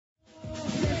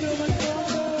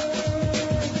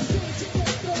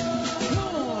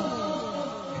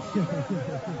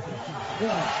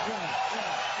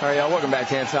All right, y'all, welcome back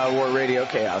to Antiwar Radio,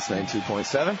 Chaos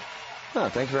 92.7. Oh,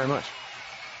 thank you very much.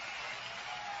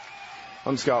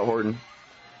 I'm Scott Horton.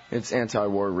 It's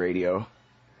Antiwar Radio.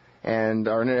 And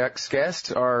our next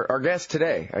guest, our guest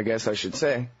today, I guess I should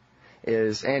say,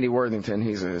 is Andy Worthington.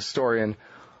 He's a historian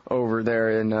over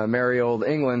there in merry old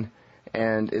England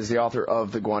and is the author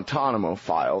of the Guantanamo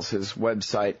Files. His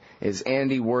website is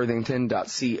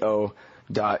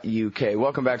andyworthington.co.uk.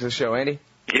 Welcome back to the show, Andy.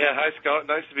 Yeah, hi, Scott.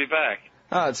 Nice to be back.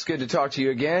 It's good to talk to you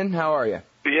again. How are you?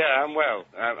 Yeah, I'm well.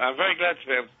 I'm very glad to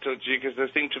be able to talk to you because there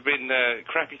seem to have been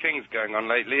crappy things going on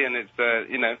lately, and it's,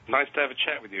 nice to have a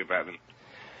chat with you about them.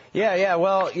 Yeah,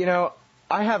 well,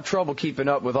 I have trouble keeping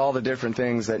up with all the different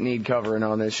things that need covering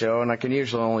on this show, and I can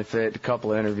usually only fit a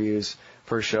couple of interviews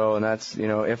per show, and that's,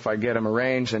 if I get them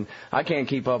arranged, and I can't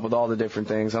keep up with all the different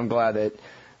things. I'm glad that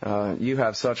you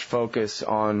have such focus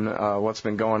on what's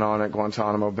been going on at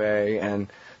Guantanamo Bay and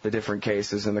the different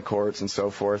cases in the courts and so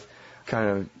forth, kind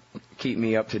of keep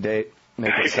me up to date,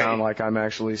 make it sound like I'm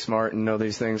actually smart and know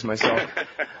these things myself.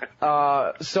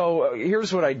 So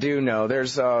here's what I do know.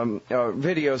 There's a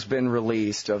video's been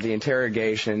released of the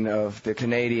interrogation of the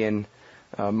Canadian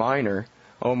miner,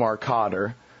 Omar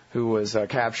Khadr, who was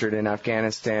captured in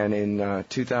Afghanistan in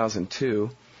 2002.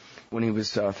 When he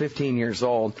was 15 years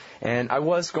old, and I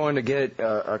was going to get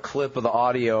a clip of the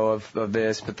audio of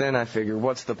this, but then I figured,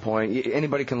 what's the point?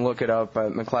 Anybody can look it up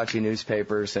at McClatchy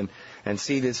newspapers and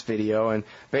see this video, and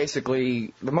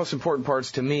basically the most important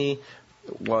parts to me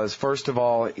was, first of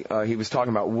all, he was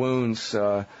talking about wounds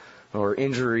or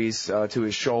injuries to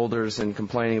his shoulders and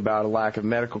complaining about a lack of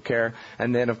medical care.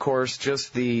 And then, of course,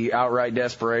 just the outright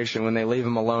desperation when they leave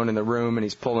him alone in the room and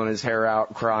he's pulling his hair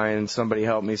out crying, somebody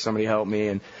help me, somebody help me.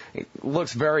 And it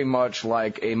looks very much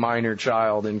like a minor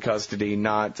child in custody,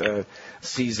 not a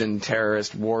seasoned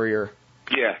terrorist warrior.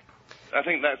 Yeah. I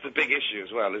think that's a big issue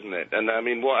as well, isn't it? And, I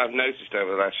mean, what I've noticed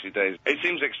over the last few days, it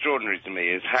seems extraordinary to me,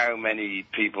 is how many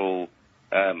people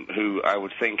who I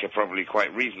would think are probably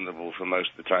quite reasonable for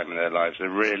most of the time in their lives are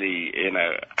really,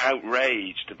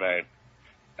 outraged about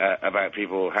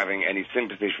people having any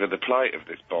sympathy for the plight of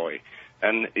this boy.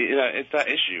 And, it's that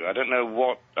issue. I don't know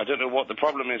what the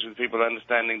problem is with people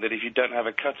understanding that if you don't have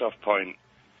a cutoff point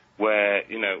where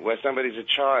somebody's a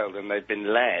child and they've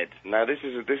been led. Now, this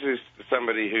is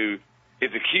somebody who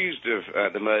is accused of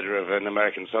the murder of an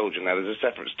American soldier. Now, there's a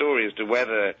separate story as to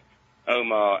whether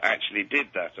Omar actually did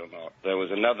that or not. There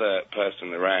was another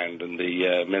person around, and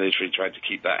the military tried to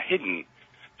keep that hidden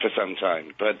for some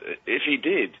time. But if he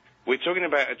did, we're talking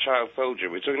about a child soldier.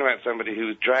 We're talking about somebody who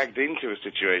was dragged into a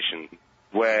situation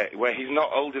where he's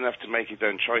not old enough to make his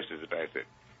own choices about it,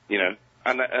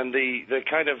 And the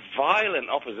kind of violent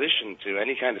opposition to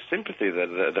any kind of sympathy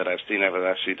that I've seen over the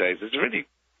last few days has really,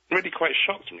 really quite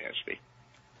shocked me, actually.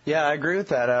 Yeah, I agree with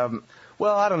that.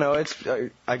 Well, I don't know. It's,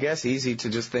 I guess, easy to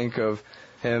just think of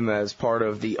him as part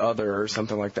of the other or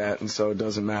something like that, and so it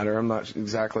doesn't matter. I'm not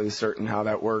exactly certain how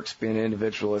that works. Being an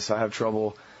individualist, I have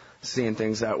trouble seeing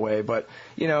things that way. But,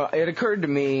 it occurred to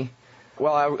me,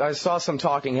 well, I saw some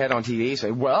talking head on TV say,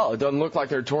 well, it doesn't look like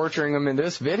they're torturing him in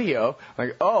this video.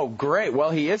 Like, oh, great. Well,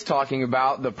 he is talking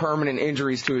about the permanent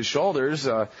injuries to his shoulders.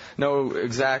 No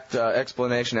exact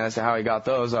explanation as to how he got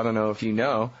those. I don't know if you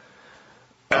know.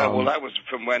 Well, that was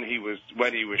from when he was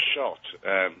shot.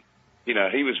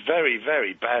 He was very,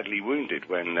 very badly wounded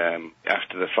when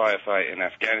after the firefight in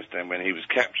Afghanistan when he was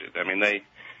captured. I mean, they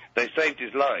saved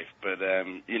his life, but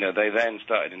they then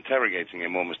started interrogating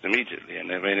him almost immediately.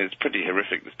 And I mean, it's pretty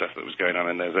horrific, the stuff that was going on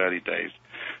in those early days.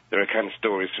 There are kind of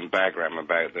stories from Bagram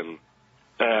about them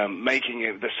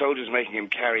the soldiers making him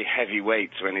carry heavy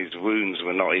weights when his wounds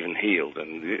were not even healed,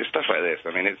 and stuff like this.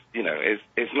 I mean,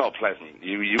 it's not pleasant.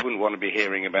 You wouldn't want to be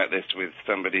hearing about this with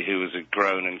somebody who was a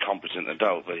grown and competent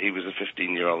adult, but he was a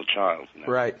 15-year-old child.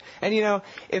 Right. And,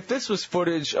 if this was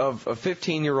footage of a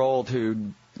 15-year-old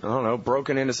who, I don't know,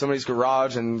 broken into somebody's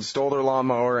garage and stole their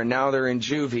lawnmower, and now they're in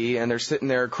juvie, and they're sitting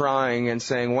there crying and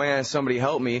saying, "Wah, somebody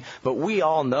help me," but we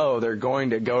all know they're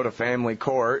going to go to family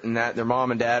court, and that their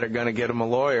mom and dad are going to get them a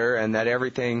lawyer, and that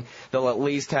everything, they'll at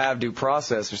least have due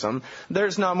process or something.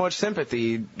 There's not much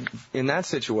sympathy in that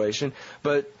situation,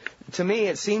 but to me,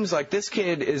 it seems like this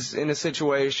kid is in a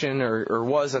situation, or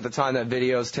was at the time that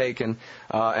video's taken,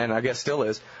 and I guess still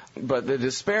is, but the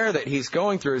despair that he's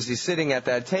going through as he's sitting at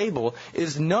that table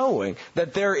is knowing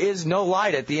that there is no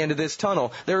light at the end of this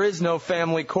tunnel. There is no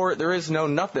family court. There is no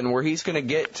nothing where he's going to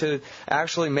get to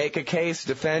actually make a case,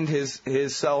 defend his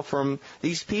self from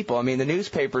these people. I mean, the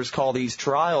newspapers call these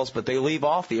trials, but they leave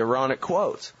off the ironic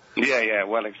quotes. Yeah,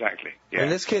 well, exactly. Yeah.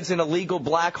 And this kid's in a legal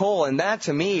black hole, and that,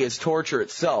 to me, is torture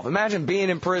itself. Imagine being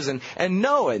in prison and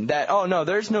knowing that, oh, no,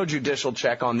 there's no judicial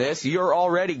check on this. You're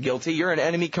already guilty. You're an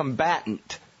enemy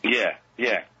combatant. Yeah.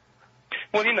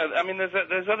 Well, I mean,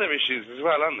 there's other issues as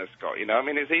well, aren't there, Scott? I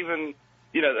mean, it's even,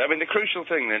 the crucial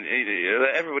thing that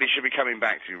everybody should be coming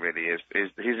back to, really, is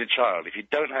he's a child. If you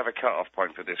don't have a cut-off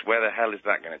point for this, where the hell is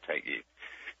that going to take you?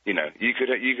 You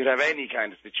could have any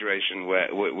kind of situation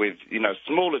with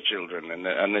smaller children,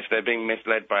 and if they're being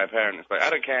misled by a parent, it's like,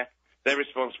 I don't care, they're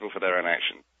responsible for their own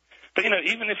actions. But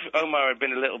even if Omar had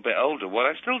been a little bit older, what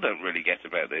I still don't really get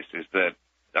about this is that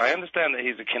I understand that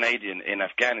he's a Canadian in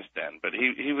Afghanistan, but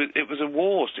it was a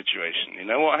war situation.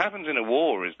 What happens in a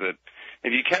war is that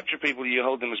if you capture people, you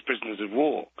hold them as prisoners of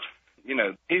war.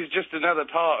 He's just another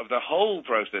part of the whole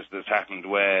process that's happened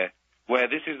where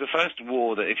this is the first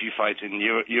war that if you fight in,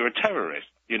 you're a terrorist.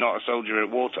 You're not a soldier at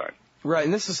wartime. Right,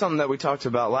 and this is something that we talked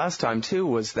about last time, too,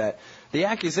 was that the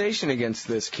accusation against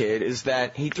this kid is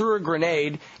that he threw a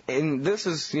grenade, and this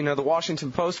is, the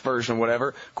Washington Post version,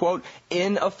 whatever, quote,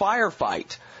 in a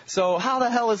firefight. So how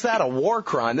the hell is that a war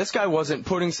crime? This guy wasn't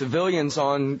putting civilians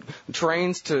on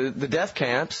trains to the death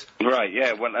camps. Right,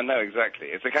 yeah, well, I know exactly.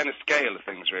 It's the kind of scale of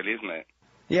things, really, isn't it?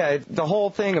 Yeah, the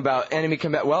whole thing about enemy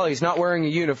combat, well, he's not wearing a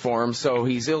uniform, so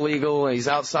he's illegal, he's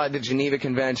outside the Geneva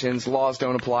Conventions, laws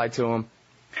don't apply to him.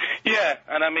 Yeah,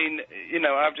 and I mean,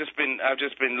 I've just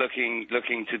been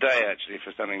looking today actually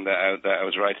for something that I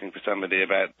was writing for somebody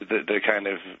about the kind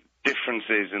of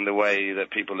differences in the way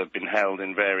that people have been held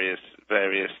in various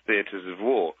theatres of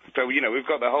war. So we've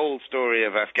got the whole story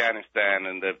of Afghanistan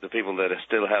and the people that are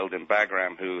still held in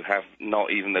Bagram who have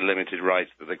not even the limited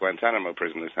rights that the Guantanamo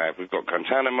prisoners have. We've got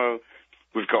Guantanamo,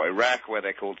 we've got Iraq where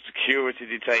they're called security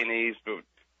detainees, but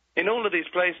in all of these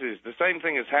places the same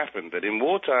thing has happened, that in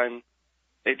wartime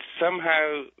it's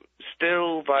somehow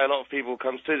still, by a lot of people,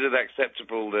 considered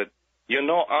acceptable that you're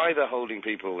not either holding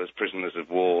people as prisoners of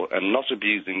war and not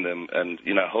abusing them and,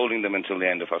 holding them until the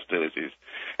end of hostilities,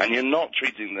 and you're not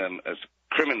treating them as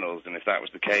criminals, and if that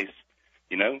was the case,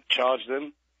 charge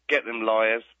them, get them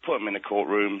lawyers, put them in a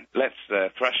courtroom, let's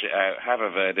thrash it out, have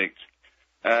a verdict.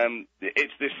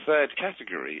 It's this third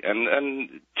category,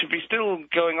 and to be still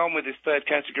going on with this third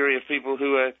category of people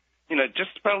who are,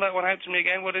 just spell that one out to me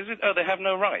again. What is it? Oh, they have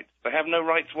no rights. They have no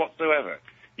rights whatsoever.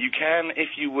 You can, if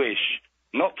you wish,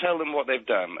 not tell them what they've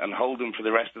done and hold them for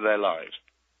the rest of their lives.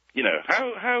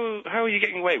 How are you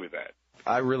getting away with that?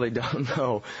 I really don't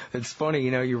know. It's funny,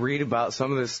 you read about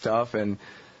some of this stuff, and,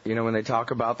 when they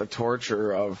talk about the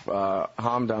torture of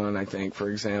Hamdan, I think, for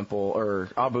example, or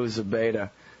Abu Zubaydah,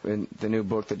 in the new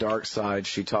book, The Dark Side,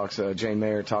 Jane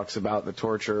Mayer talks about the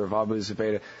torture of Abu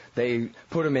Zubaydah. They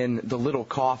put him in the little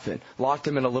coffin, locked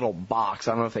him in a little box.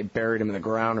 I don't know if they buried him in the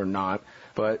ground or not,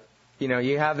 but,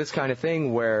 you have this kind of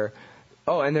thing where,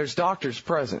 and there's doctors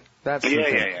present. That's the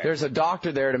thing. Yeah. There's a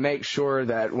doctor there to make sure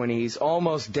that when he's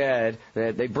almost dead,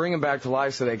 that they bring him back to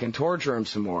life so they can torture him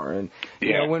some more. And,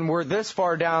 when we're this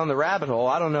far down the rabbit hole,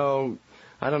 I don't know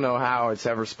how it's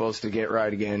ever supposed to get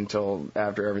right again until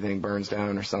after everything burns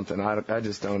down or something. I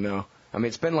just don't know. I mean,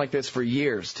 it's been like this for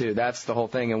years, too. That's the whole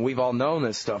thing, and we've all known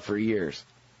this stuff for years.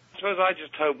 I suppose I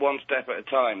just hope one step at a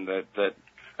time that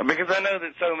because I know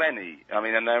that so many,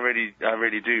 and I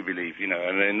really do believe,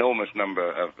 an enormous number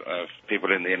of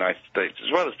people in the United States,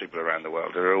 as well as people around the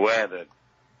world, are aware that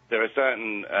there are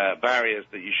certain barriers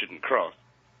that you shouldn't cross.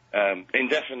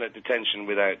 Indefinite detention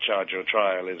without charge or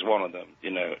trial is one of them.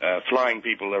 Flying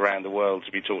people around the world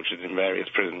to be tortured in various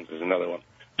prisons is another one.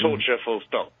 Torture, full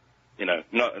stop.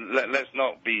 Let's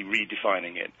not be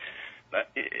redefining it.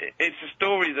 It's a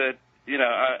story that,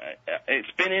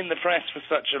 it's been in the press for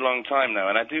such a long time now,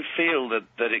 and I do feel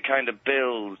that it kind of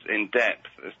builds in depth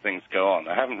as things go on.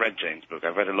 I haven't read Jane's book.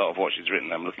 I've read a lot of what she's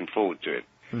written. I'm looking forward to it.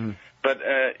 But,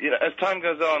 as time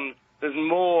goes on, there's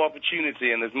more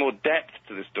opportunity and there's more depth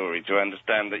to the story to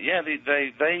understand that,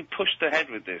 they pushed ahead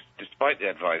with this, despite the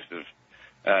advice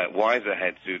of wiser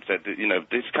heads who said that,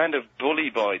 this kind of bully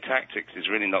boy tactics is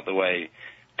really not the way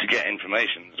to get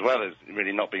information, as well as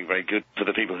really not being very good for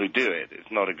the people who do it. It's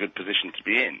not a good position to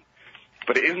be in.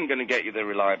 But it isn't going to get you the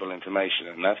reliable information.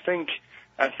 And I think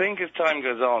as time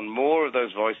goes on, more of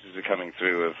those voices are coming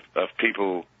through of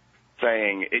people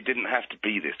saying it didn't have to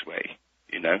be this way,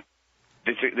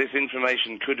 This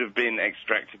information could have been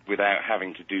extracted without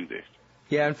having to do this.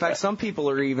 Yeah, in fact, some people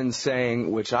are even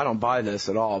saying, which I don't buy this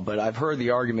at all, but I've heard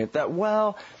the argument that,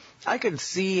 I could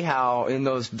see how in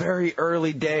those very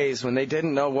early days when they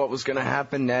didn't know what was going to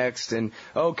happen next, and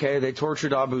they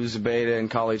tortured Abu Zubaydah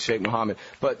and Khalid Sheikh Mohammed,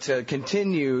 but to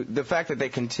continue, the fact that they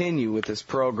continue with this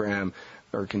program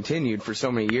or continued for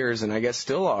so many years, and I guess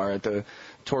still are at the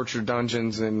torture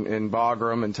dungeons in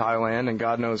Bagram and Thailand and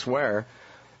God knows where.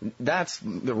 That's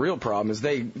the real problem, is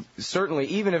they certainly,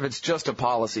 even if it's just a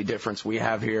policy difference we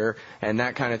have here and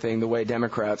that kind of thing, the way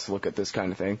Democrats look at this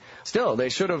kind of thing, still, they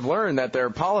should have learned that their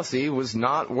policy was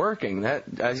not working. That,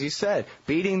 as you said,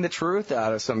 beating the truth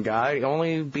out of some guy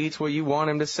only beats what you want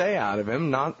him to say out of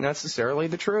him, not necessarily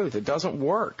the truth. It doesn't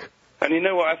work. And you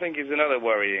know what I think is another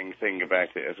worrying thing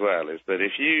about it as well, is that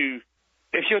if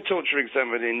you're torturing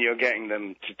somebody and you're getting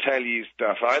them to tell you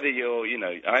stuff, either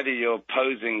you're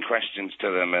posing questions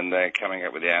to them and they're coming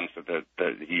up with the answer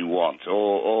that you want,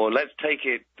 or let's take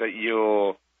it that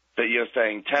you're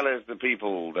saying, tell us the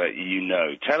people that you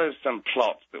know, tell us some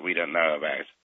plots that we don't know about.